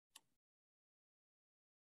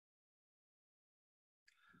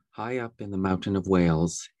High up in the mountain of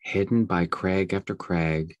Wales, hidden by crag after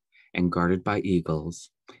crag and guarded by eagles,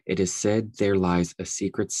 it is said there lies a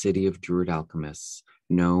secret city of Druid alchemists,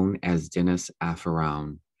 known as Dinas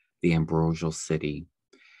Apharaon, the Ambrosial City.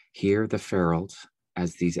 Here, the Feralt,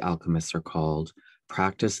 as these alchemists are called,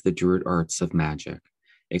 practice the Druid arts of magic,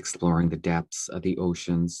 exploring the depths of the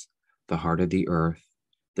oceans, the heart of the earth,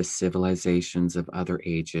 the civilizations of other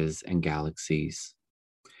ages and galaxies.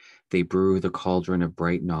 They brew the cauldron of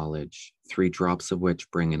bright knowledge, 3 drops of which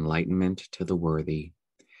bring enlightenment to the worthy.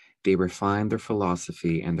 They refine their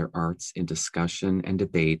philosophy and their arts in discussion and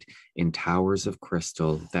debate in towers of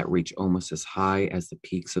crystal that reach almost as high as the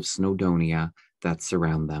peaks of Snowdonia that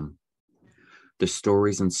surround them. The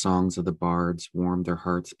stories and songs of the bards warm their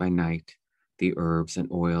hearts by night. The herbs and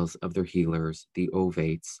oils of their healers, the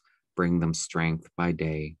ovates, bring them strength by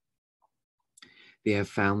day. They have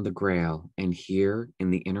found the Grail, and here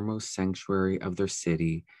in the innermost sanctuary of their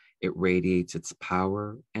city, it radiates its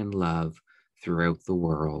power and love throughout the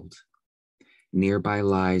world. Nearby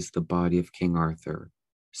lies the body of King Arthur,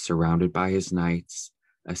 surrounded by his knights,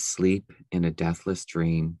 asleep in a deathless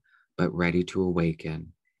dream, but ready to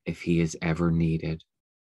awaken if he is ever needed.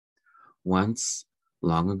 Once,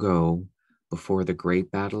 long ago, before the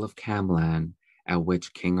great battle of Camlan, at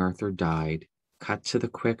which King Arthur died, cut to the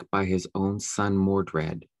quick by his own son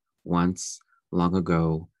Mordred, once, long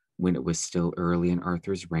ago, when it was still early in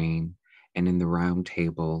Arthur's reign, and in the Round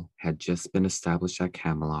Table had just been established at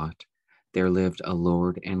Camelot, there lived a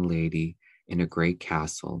lord and lady in a great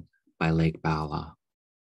castle by Lake Bala.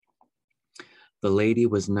 The lady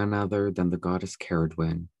was none other than the goddess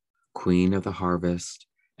Ceridwen, queen of the harvest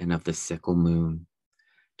and of the sickle moon.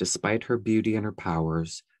 Despite her beauty and her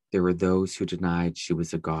powers, there were those who denied she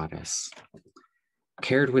was a goddess.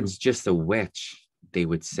 Ceridwen's just a witch, they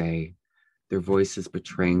would say, their voices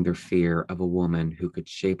betraying their fear of a woman who could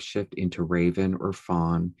shapeshift into raven or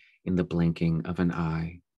fawn in the blinking of an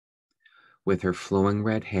eye. With her flowing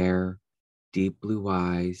red hair, deep blue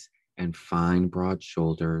eyes, and fine broad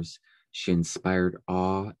shoulders, she inspired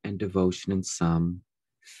awe and devotion in some,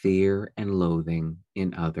 fear and loathing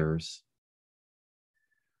in others.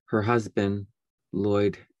 Her husband,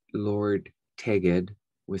 Lord Tegid,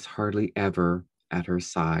 was hardly ever at her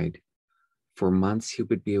side. For months he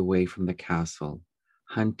would be away from the castle,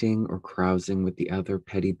 hunting or carousing with the other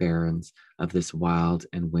petty barons of this wild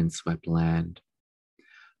and windswept land.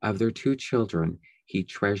 Of their 2 children, he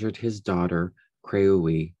treasured his daughter,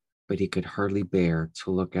 Creui, but he could hardly bear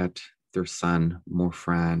to look at their son,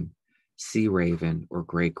 Morfran, Sea Raven or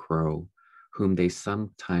Grey Crow, whom they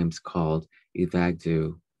sometimes called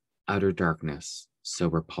Evagdu, utter darkness, so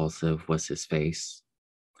repulsive was his face.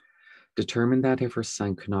 Determined that if her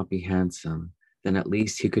son could not be handsome, then at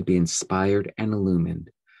least he could be inspired and illumined,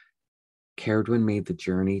 Ceridwen made the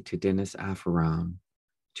journey to Dinas Apharaon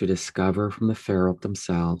to discover from the Feralt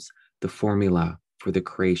themselves the formula for the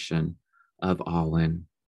creation of Alwyn.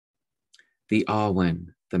 The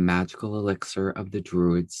Alwyn, the magical elixir of the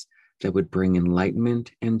Druids that would bring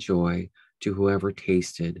enlightenment and joy to whoever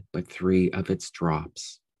tasted but 3 of its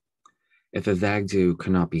drops. If a Vagdu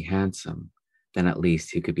could not be handsome, then at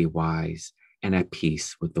least he could be wise and at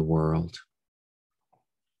peace with the world.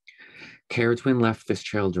 Ceridwen left the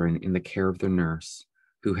children in the care of their nurse,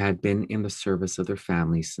 who had been in the service of their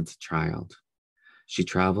family since a child. She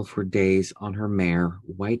traveled for days on her mare,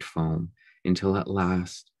 White Foam, until at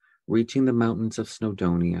last, reaching the mountains of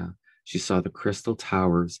Snowdonia, she saw the crystal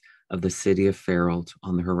towers of the city of Feralt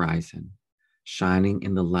on the horizon, shining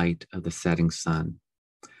in the light of the setting sun.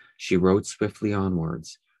 She rode swiftly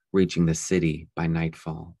onwards, reaching the city by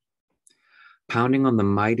nightfall. Pounding on the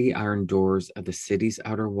mighty iron doors of the city's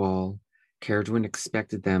outer wall, Ceridwen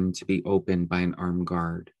expected them to be opened by an armed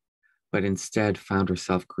guard, but instead found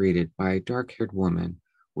herself greeted by a dark-haired woman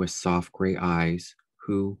with soft gray eyes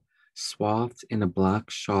who, swathed in a black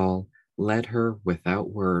shawl, led her without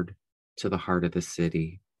word to the heart of the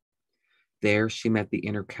city. There she met the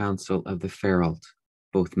inner council of the Feralt,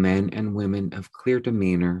 both men and women of clear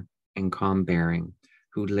demeanor and calm bearing,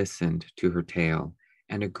 who listened to her tale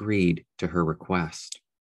and agreed to her request.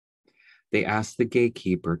 They asked the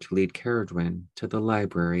gatekeeper to lead Ceridwen to the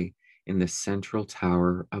library in the central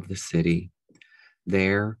tower of the city.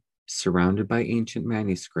 There, surrounded by ancient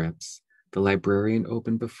manuscripts, the librarian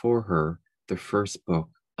opened before her the first book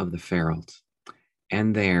of the Feralt.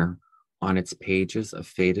 And there, on its pages of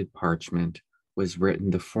faded parchment, was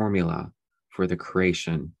written the formula for the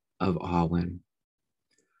creation of Alwyn.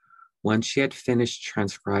 Once she had finished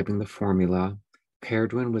transcribing the formula,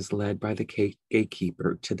 Ceridwen was led by the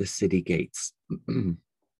gatekeeper to the city gates.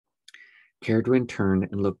 Ceridwen turned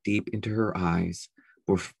and looked deep into her eyes,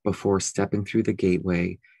 before stepping through the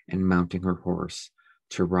gateway and mounting her horse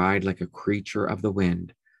to ride like a creature of the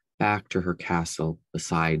wind back to her castle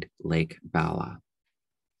beside Lake Bala.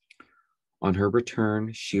 On her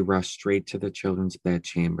return, she rushed straight to the children's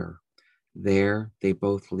bedchamber. There they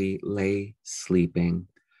both lay sleeping,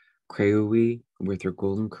 Creui with her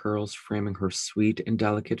golden curls framing her sweet and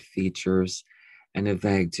delicate features, and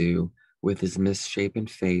Evagdu with his misshapen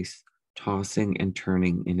face tossing and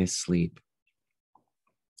turning in his sleep.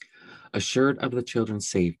 Assured of the children's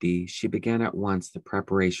safety, she began at once the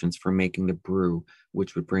preparations for making the brew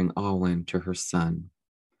which would bring Alwyn to her son.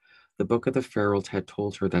 The book of the Ferald had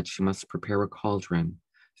told her that she must prepare a cauldron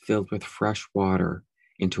filled with fresh water,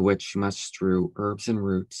 into which she must strew herbs and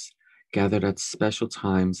roots gathered at special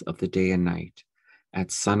times of the day and night,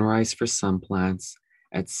 at sunrise for some plants,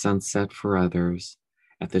 at sunset for others,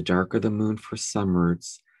 at the dark of the moon for some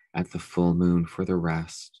roots, at the full moon for the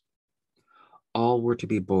rest. All were to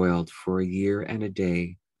be boiled for a year and a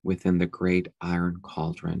day within the great iron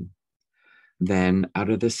cauldron. Then out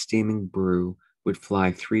of the steaming brew would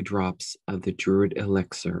fly 3 drops of the Druid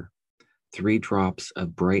elixir, 3 drops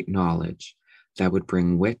of bright knowledge that would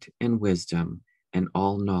bring wit and wisdom and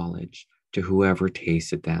all knowledge to whoever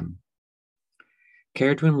tasted them.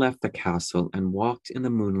 Caradwyn left the castle and walked in the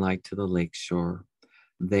moonlight to the lake shore.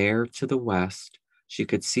 There, to the west, she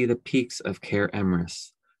could see the peaks of Caer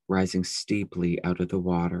Emrys rising steeply out of the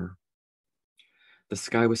water. The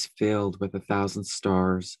sky was filled with 1,000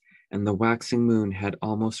 stars, and the waxing moon had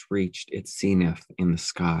almost reached its zenith in the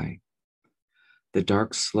sky. The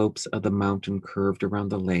dark slopes of the mountain curved around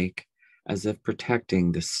the lake, as if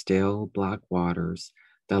protecting the still black waters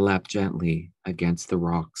that lapped gently against the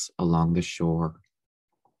rocks along the shore.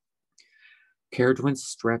 Caradwyn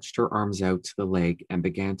stretched her arms out to the lake and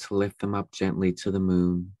began to lift them up gently to the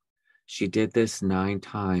moon. She did this 9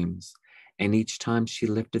 times, and each time she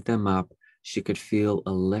lifted them up, she could feel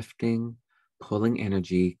a lifting, pulling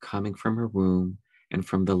energy coming from her womb and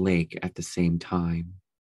from the lake at the same time.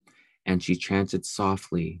 And she chanted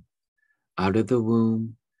softly, out of the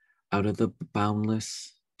womb, out of the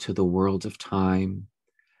boundless to the world of time,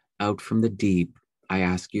 out from the deep, I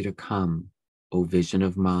ask you to come, O vision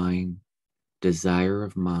of mine, desire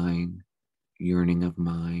of mine, yearning of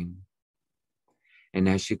mine. And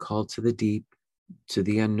as she called to the deep, to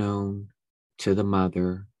the unknown, to the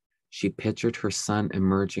mother, she pictured her son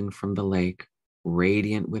emerging from the lake,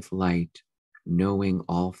 radiant with light, knowing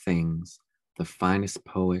all things, the finest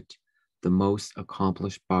poet, the most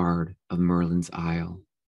accomplished bard of Merlin's Isle.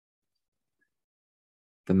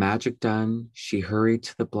 The magic done, she hurried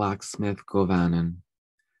to the blacksmith Govannen.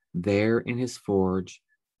 There in his forge,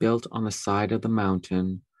 built on the side of the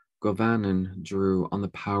mountain, Govannen drew on the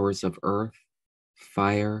powers of earth,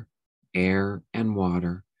 fire, air, and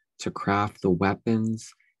water to craft the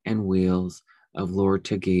weapons and wheels of Lord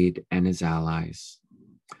Tagid and his allies.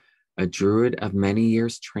 A druid of many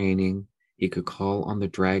years' training, he could call on the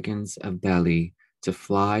dragons of Beli to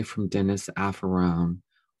fly from Dinas Afaroun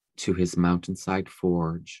to his mountainside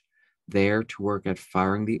forge, there to work at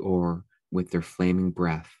firing the ore with their flaming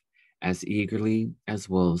breath, as eagerly as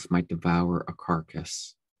wolves might devour a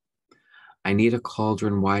carcass. I need a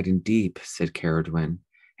cauldron wide and deep, said Caradwyn,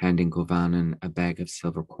 handing Govannen a bag of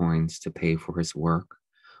silver coins to pay for his work,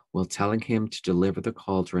 while telling him to deliver the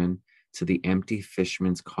cauldron to the empty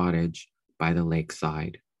fisherman's cottage by the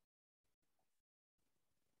lakeside.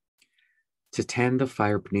 To tend the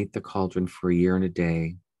fire beneath the cauldron for a year and a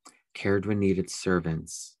day, Caradwyn needed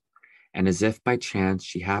servants, and as if by chance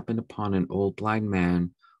she happened upon an old blind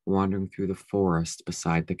man wandering through the forest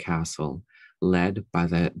beside the castle, led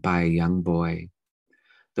by a young boy.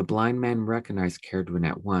 The blind man recognized Caradwyn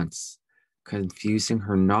at once, confusing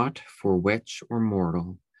her not for witch or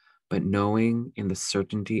mortal, but knowing in the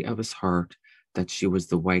certainty of his heart that she was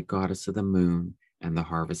the white goddess of the moon and the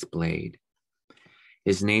harvest blade.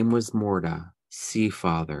 His name was Morda, Sea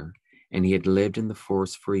Father, and he had lived in the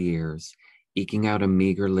forest for years, eking out a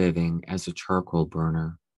meager living as a charcoal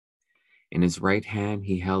burner. In his right hand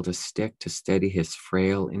he held a stick to steady his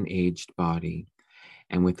frail and aged body,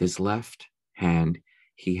 and with his left hand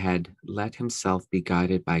he had let himself be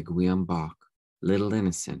guided by Guillaume Bach, little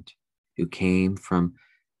innocent, who came from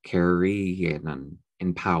Carrienan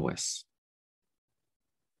in Powys.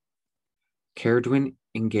 Caradwyn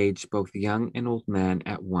engaged both young and old men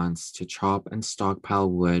at once to chop and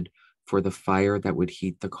stockpile wood for the fire that would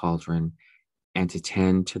heat the cauldron, and to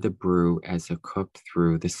tend to the brew as it cooked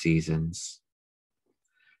through the seasons.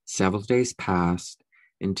 Several days passed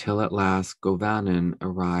until at last Govannen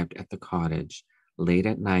arrived at the cottage late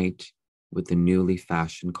at night with the newly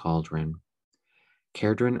fashioned cauldron.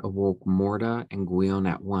 Cerdrin awoke Morda and Gwion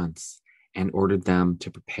at once and ordered them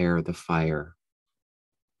to prepare the fire.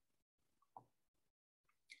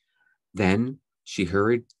 Then she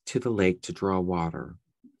hurried to the lake to draw water,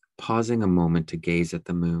 pausing a moment to gaze at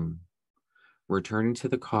the moon. Returning to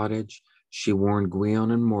the cottage, she warned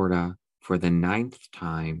Gwion and Morda for the 9th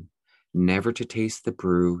time never to taste the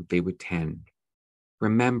brew they would tend.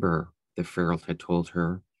 Remember, the Ferald had told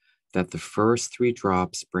her, that the first 3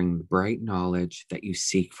 drops bring the bright knowledge that you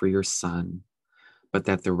seek for your son, but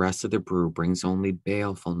that the rest of the brew brings only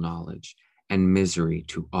baleful knowledge and misery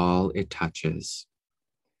to all it touches.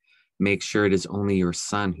 Make sure it is only your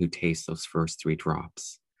son who tastes those first 3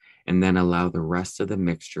 drops, and then allow the rest of the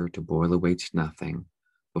mixture to boil away to nothing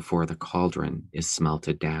before the cauldron is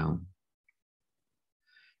smelted down.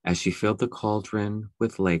 As she filled the cauldron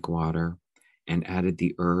with lake water and added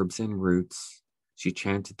the herbs and roots, she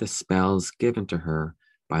chanted the spells given to her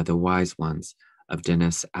by the wise ones of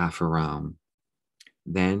Dinas Afaram.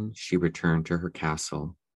 Then she returned to her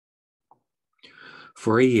castle.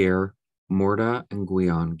 For a year, Morda and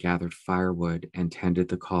Gwion gathered firewood and tended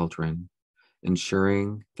the cauldron,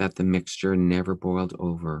 ensuring that the mixture never boiled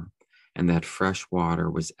over and that fresh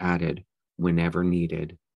water was added whenever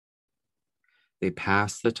needed. They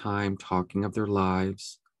passed the time talking of their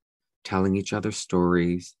lives, telling each other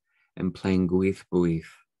stories, and playing Gwyth Bwyth,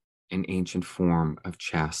 an ancient form of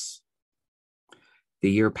chess. The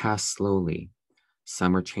year passed slowly.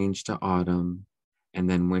 Summer changed to autumn, and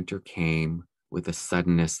then winter came with a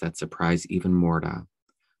suddenness that surprised even Morda,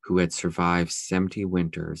 who had survived 70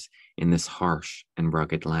 winters in this harsh and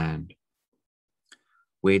rugged land.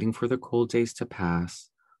 Waiting for the cold days to pass,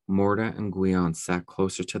 Morda and Gwion sat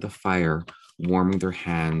closer to the fire, warming their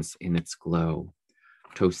hands in its glow,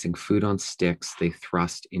 toasting food on sticks they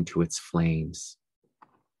thrust into its flames.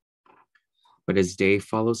 But as day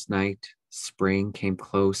follows night, spring came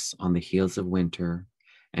close on the heels of winter,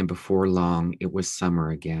 and before long it was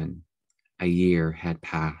summer again. A year had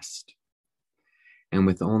passed. And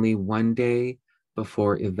with only one day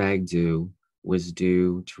before Ivagdu was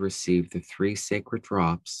due to receive the 3 sacred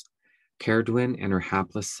drops, Cerdwin and her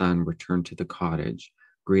hapless son returned to the cottage,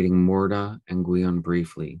 greeting Morda and Gwion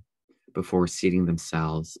briefly, before seating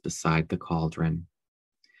themselves beside the cauldron.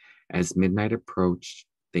 As midnight approached,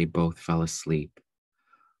 they both fell asleep.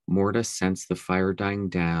 Morda sensed the fire dying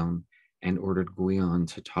down and ordered Gwion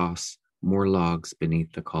to toss more logs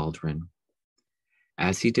beneath the cauldron.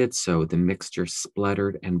 As he did so, the mixture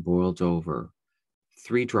spluttered and boiled over.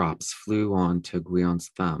 3 drops flew onto Gwion's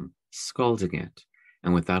thumb, scalding it,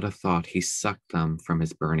 and without a thought, he sucked them from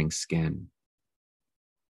his burning skin.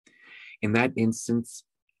 In that instant,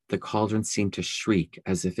 the cauldron seemed to shriek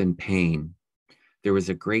as if in pain. There was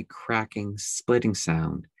a great cracking, splitting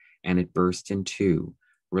sound, and it burst in 2,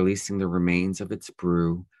 releasing the remains of its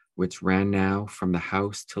brew, which ran now from the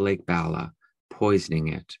house to Lake Bala, poisoning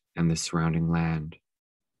it and the surrounding land.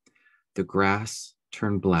 The grass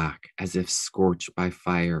turned black as if scorched by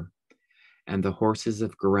fire, and the horses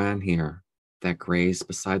of Garanhir that grazed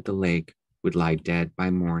beside the lake would lie dead by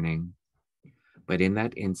morning. But in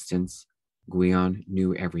that instance, Gwion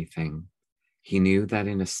knew everything. He knew that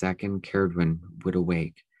in a second Cerdwin would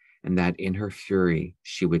awake, and that in her fury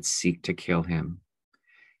she would seek to kill him.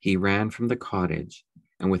 He ran from the cottage,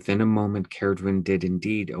 and within a moment Cerdwin did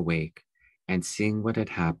indeed awake, and seeing what had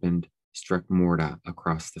happened, struck Morda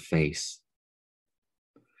across the face.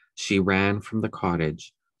 She ran from the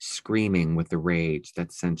cottage, screaming with a rage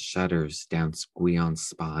that sent shudders down Gwion's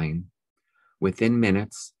spine. Within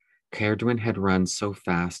minutes, Cerdwin had run so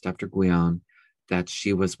fast after Gwion that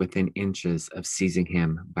she was within inches of seizing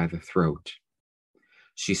him by the throat.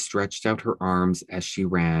 She stretched out her arms as she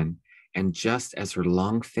ran, and just as her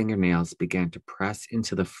long fingernails began to press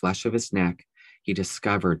into the flesh of his neck, he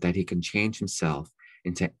discovered that he could change himself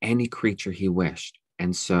into any creature he wished,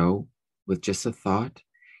 and so, with just a thought,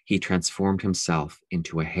 he transformed himself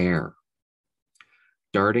into a hare.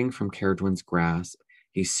 Darting from Cerdwin's grasp,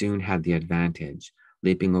 he soon had the advantage,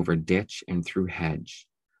 leaping over ditch and through hedge.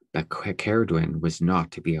 But Cerdwin was not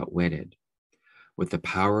to be outwitted. With the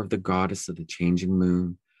power of the goddess of the changing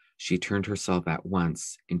moon, she turned herself at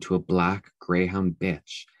once into a black greyhound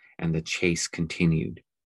bitch, and the chase continued.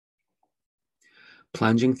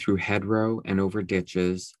 Plunging through hedgerow and over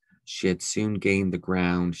ditches, she had soon gained the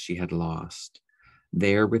ground she had lost.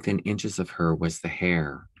 There, within inches of her, was the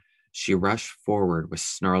hare. She rushed forward with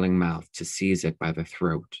snarling mouth to seize it by the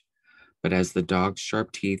throat. But as the dog's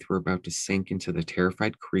sharp teeth were about to sink into the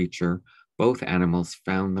terrified creature, both animals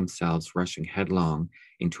found themselves rushing headlong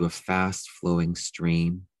into a fast-flowing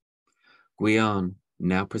stream. Gwion,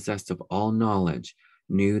 now possessed of all knowledge,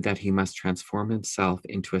 knew that he must transform himself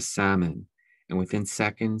into a salmon, and within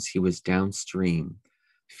seconds he was downstream,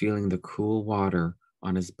 feeling the cool water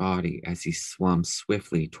on his body as he swam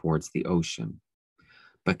swiftly towards the ocean.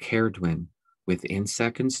 But Cerdwin, within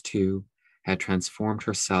seconds too, had transformed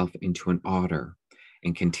herself into an otter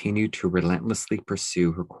and continued to relentlessly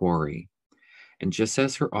pursue her quarry. And just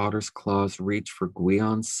as her otter's claws reached for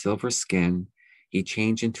Gwyon's silver skin, he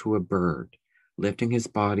changed into a bird, lifting his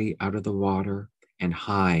body out of the water and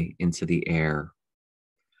high into the air.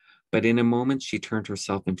 But in a moment she turned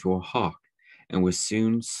herself into a hawk and was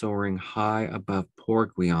soon soaring high above poor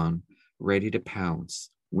Gwion, ready to pounce,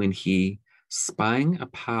 when he, spying a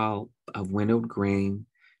pile of winnowed grain,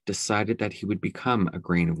 decided that he would become a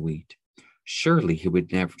grain of wheat. Surely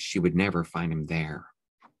she would never find him there.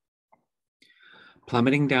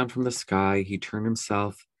 Plummeting down from the sky, he turned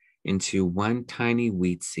himself into one tiny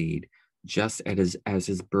wheat seed, just as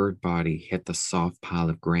his bird body hit the soft pile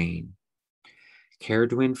of grain.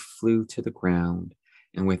 Cerdwin flew to the ground,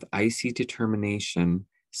 and with icy determination,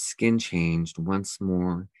 skin changed once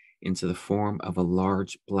more into the form of a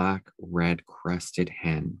large black red-crested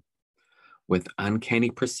hen. With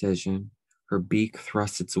uncanny precision, her beak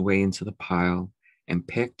thrust its way into the pile and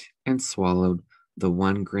picked and swallowed the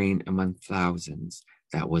one grain among thousands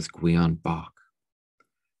that was Gwion Bach.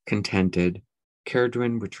 Contented,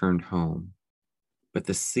 Cerdwin returned home, but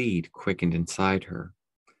the seed quickened inside her.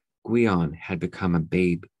 Gwion had become a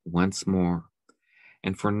babe once more,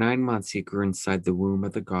 and for 9 months he grew inside the womb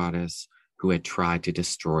of the goddess who had tried to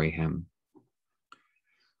destroy him.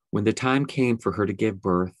 When the time came for her to give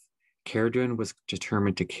birth, Cerdwin was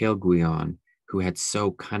determined to kill Gwion, who had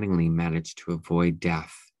so cunningly managed to avoid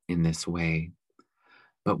death in this way.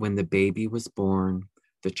 But when the baby was born,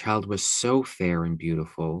 the child was so fair and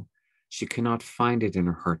beautiful, she could not find it in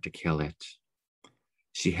her heart to kill it.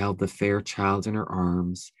 She held the fair child in her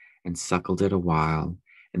arms and suckled it a while,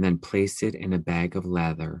 and then placed it in a bag of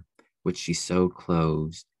leather, which she sewed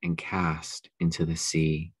closed and cast into the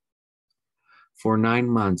sea. For 9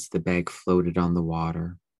 months the bag floated on the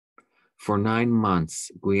water. For 9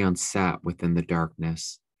 months Gwion sat within the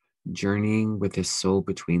darkness, journeying with his soul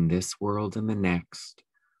between this world and the next,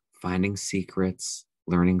 finding secrets,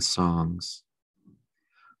 learning songs.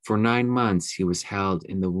 For 9 months he was held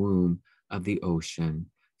in the womb of the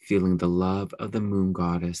ocean, feeling the love of the moon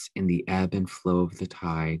goddess in the ebb and flow of the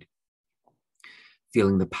tide,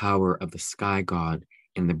 feeling the power of the sky god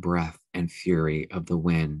in the breath and fury of the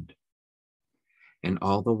wind. And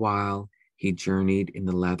all the while, he journeyed in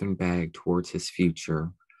the leathern bag towards his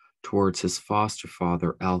future, towards his foster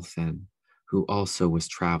father, Elfin, who also was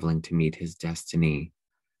traveling to meet his destiny,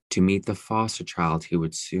 to meet the foster child he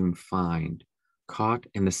would soon find, caught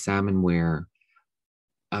in the salmon ware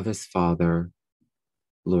of his father,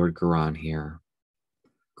 Lord Garanhir.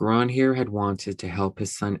 Garanhir had wanted to help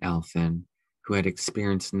his son Elfin, who had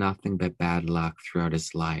experienced nothing but bad luck throughout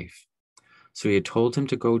his life. So he had told him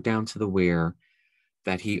to go down to the weir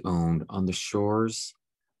that he owned on the shores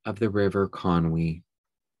of the river Conwy,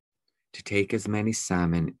 to take as many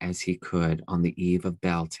salmon as he could on the eve of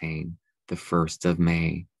Beltane, the 1st of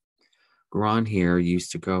May. Garanhir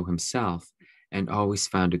used to go himself and always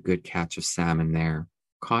found a good catch of salmon there,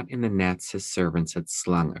 caught in the nets his servants had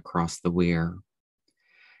slung across the weir.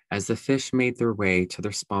 As the fish made their way to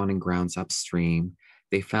their spawning grounds upstream,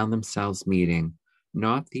 they found themselves meeting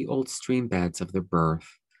not the old stream beds of their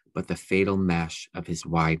birth, but the fatal mesh of his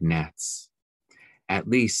wide nets. At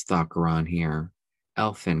least, thought Garanhir,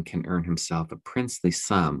 Elfin can earn himself a princely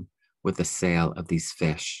sum with the sale of these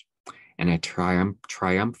fish, and a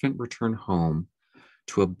triumphant return home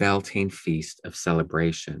to a Beltane feast of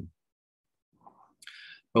celebration.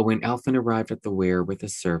 But when Elfin arrived at the weir with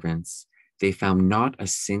his servants, they found not a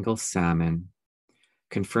single salmon.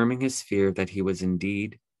 Confirming his fear that he was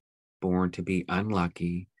indeed born to be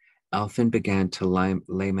unlucky, Elfin began to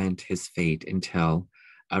lament his fate until,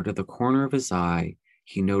 out of the corner of his eye,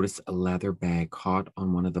 he noticed a leather bag caught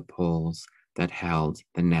on one of the poles that held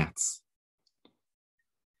the nets.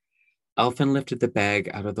 Elfin lifted the bag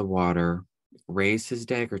out of the water, raised his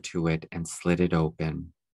dagger to it, and slit it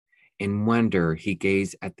open. In wonder, he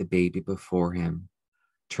gazed at the baby before him.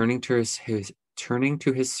 Turning to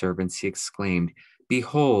his servants, he exclaimed,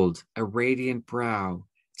 "Behold, a radiant brow,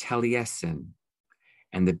 Taliesin."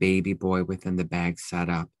 And the baby boy within the bag sat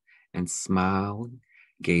up and smiled,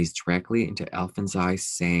 gazed directly into Elfin's eyes,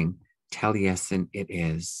 saying, "Taliesin it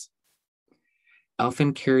is."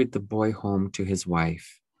 Elfin carried the boy home to his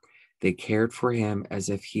wife. They cared for him as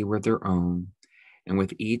if he were their own, and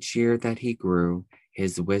with each year that he grew,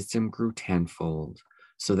 his wisdom grew tenfold,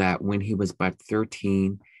 so that when he was but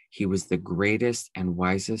 13, He was the greatest and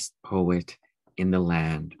wisest poet in the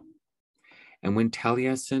land. And when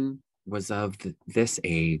Taliesin was of this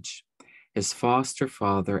age, his foster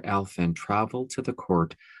father Elphin traveled to the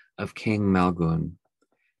court of King Malgun.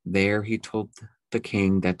 There he told the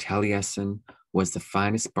king that Taliesin was the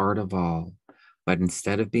finest bard of all, but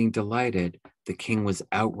instead of being delighted, the king was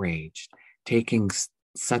outraged, taking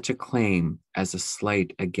such a claim as a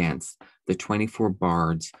slight against the 24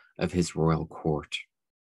 bards of his royal court.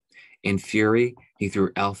 In fury, he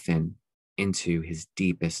threw Elphin into his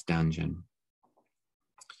deepest dungeon.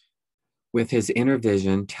 With his inner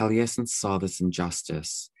vision, Taliesin saw this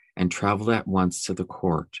injustice and traveled at once to the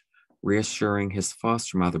court, reassuring his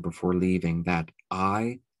foster mother before leaving that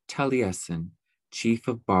I, Taliesin, chief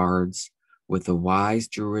of bards, with the wise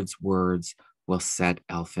druid's words, will set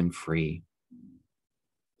Elphin free.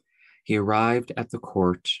 He arrived at the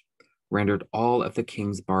court, rendered all of the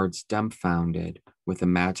king's bards dumbfounded with a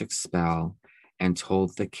magic spell, and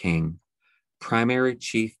told the king, primary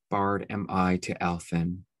chief bard am I to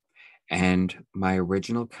Elphin, and my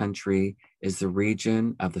original country is the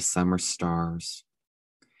region of the summer stars.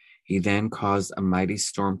 He then caused a mighty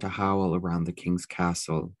storm to howl around the king's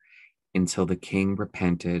castle until the king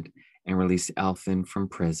repented and released Elphin from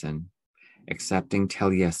prison, accepting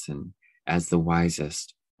Taliesin as the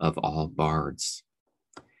wisest of all bards.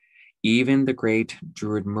 Even the great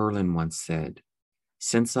druid Merlin once said,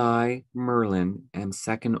 since I, Merlin, am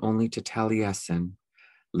second only to Taliesin,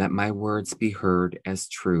 let my words be heard as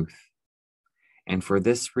truth. And for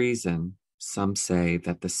this reason, some say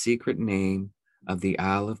that the secret name of the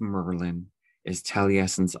Isle of Merlin is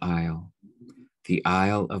Taliesin's Isle, the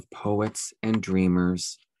Isle of poets and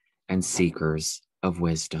dreamers and seekers of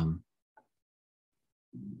wisdom.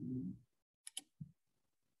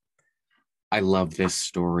 I love this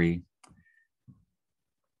story.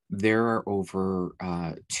 There are over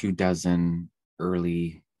 24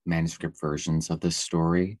 early manuscript versions of this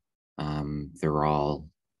story. They're all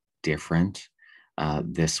different.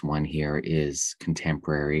 This one here is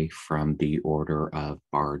contemporary from the Order of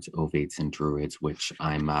Bards, Ovates, and Druids, which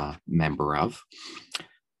I'm a member of.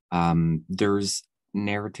 There's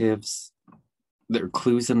narratives, there are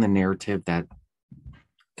clues in the narrative that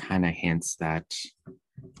kind of hints that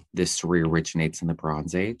this story originates in the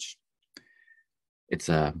Bronze Age. It's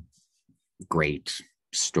a great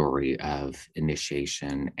story of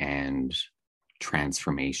initiation and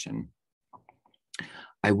transformation.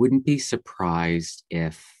 I wouldn't be surprised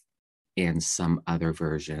if in some other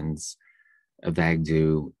versions,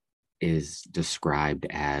 Evagdu is described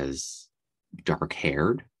as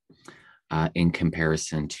dark-haired in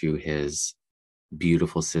comparison to his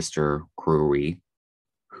beautiful sister, Kruri,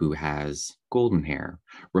 who has golden hair.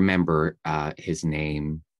 Remember, his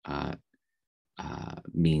name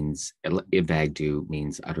means, Evagdu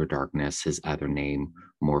means utter darkness. His other name,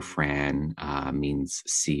 Morfran, means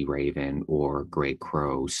sea raven or great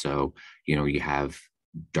crow. So, you have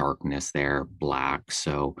darkness there, black.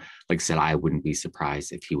 So, like I said, I wouldn't be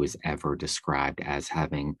surprised if he was ever described as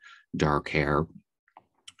having dark hair,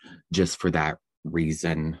 just for that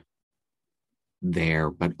reason there.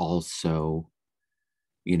 But also,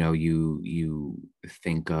 you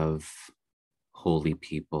think of holy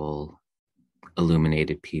people,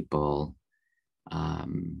 illuminated people,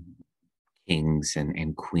 kings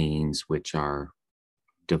and queens, which are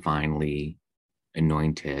divinely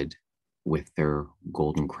anointed with their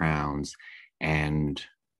golden crowns. And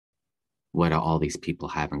what all these people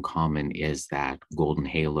have in common is that golden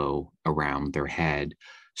halo around their head.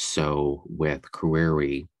 So with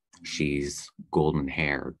Kruri, she's golden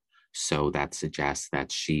haired. So that suggests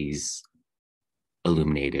that she's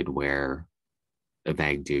illuminated, where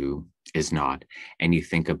Evagdu is not. And you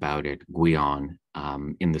think about it, Gwion,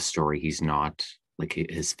 in the story, he's not, like,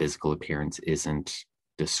 his physical appearance isn't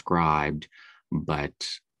described, but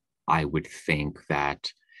I would think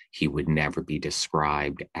that he would never be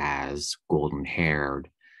described as golden haired,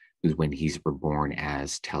 because when he's reborn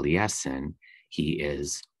as Taliesin, he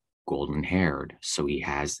is golden haired. So he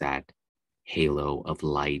has that halo of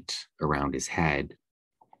light around his head.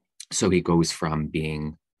 So he goes from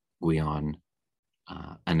being Gwion,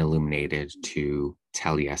 unilluminated, to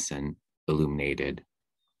Taliesin, illuminated,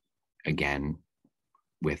 again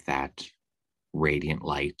with that radiant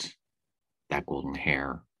light, that golden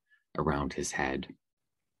hair around his head.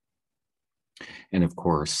 And of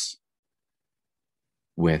course,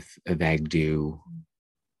 with Evagdu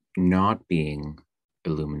not being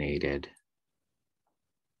illuminated,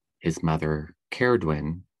 his mother,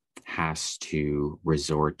 Caradwyn, has to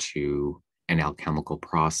resort to an alchemical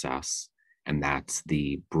process, and that's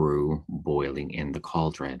the brew boiling in the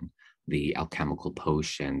cauldron the alchemical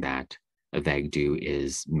potion that Avegdu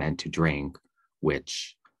is meant to drink,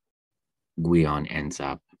 which Gwion ends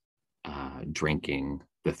up drinking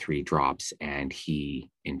the 3 drops, and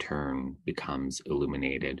he in turn becomes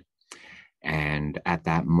illuminated. And at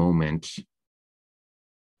that moment,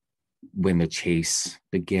 when the chase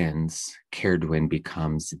begins, Caerdwyn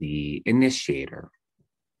becomes the initiator.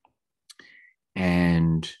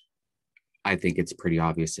 And I think it's pretty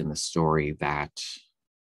obvious in the story that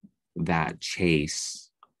that chase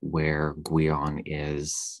where Gwion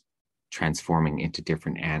is transforming into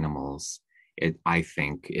different animals, I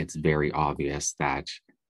think it's very obvious that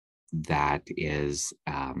that is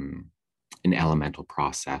an elemental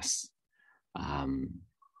process.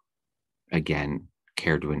 Again,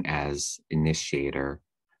 Caerdwyn as initiator,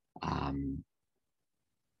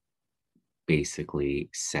 basically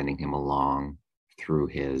sending him along through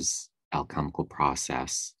his alchemical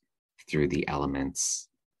process, through the elements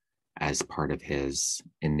as part of his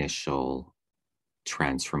initial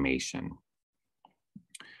transformation.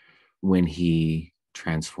 When he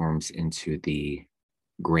transforms into the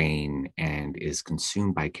grain and is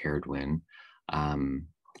consumed by Caerdwyn,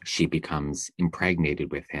 she becomes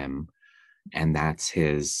impregnated with him, and that's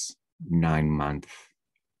his 9-month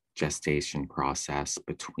gestation process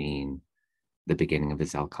between the beginning of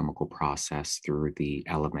his alchemical process through the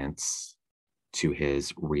elements to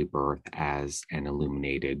his rebirth as an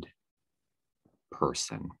illuminated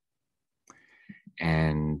person.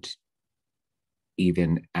 And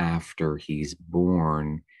even after he's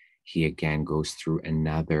born, he again goes through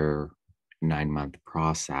another 9-month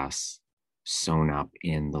process, sewn up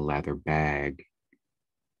in the leather bag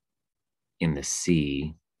in the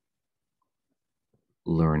sea,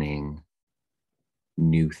 learning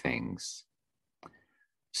new things.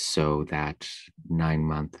 So that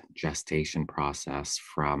 9-month gestation process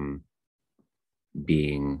from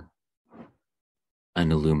being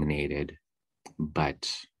unilluminated but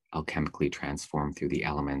alchemically transformed through the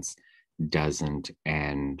elements doesn't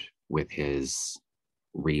end with his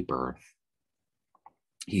rebirth.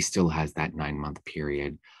 He still has that 9-month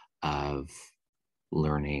period of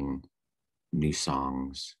learning new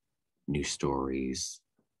songs, new stories,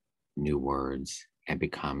 new words, and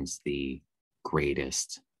becomes the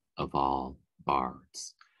greatest of all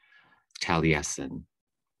bards. Taliesin,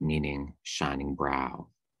 meaning shining brow.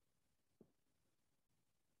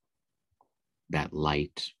 That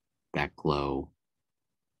light, that glow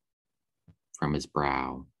from his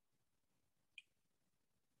brow,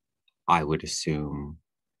 I would assume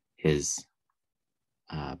his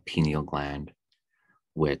pineal gland,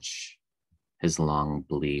 which is long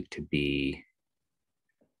believed to be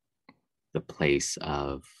the place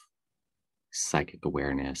of psychic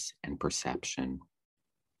awareness and perception.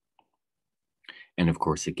 And of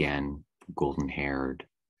course, again, golden haired.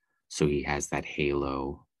 So he has that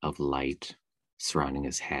halo of light surrounding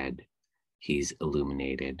his head. He's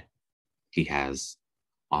illuminated. He has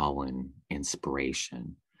awe and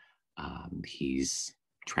inspiration. He's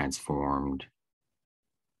transformed,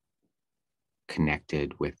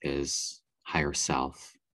 connected with his higher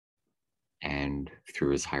self, and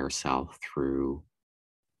through his higher self, through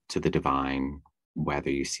to the divine, whether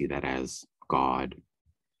you see that as God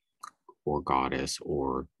or goddess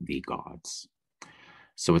or the gods.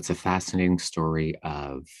 So it's a fascinating story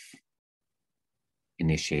of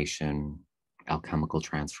initiation, alchemical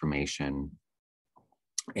transformation.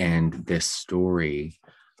 And this story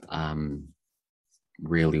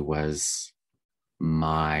really was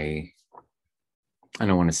my, I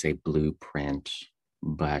don't want to say blueprint,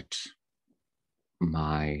 but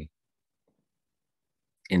my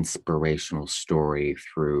inspirational story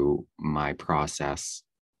through my process,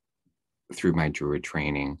 through my druid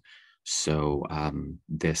training. So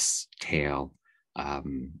this tale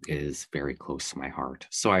is very close to my heart.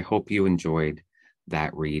 So I hope you enjoyed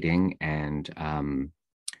that reading, and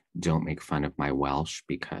don't make fun of my Welsh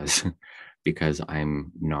because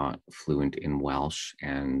I'm not fluent in Welsh.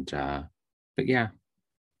 And but yeah,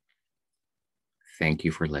 thank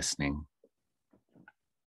you for listening.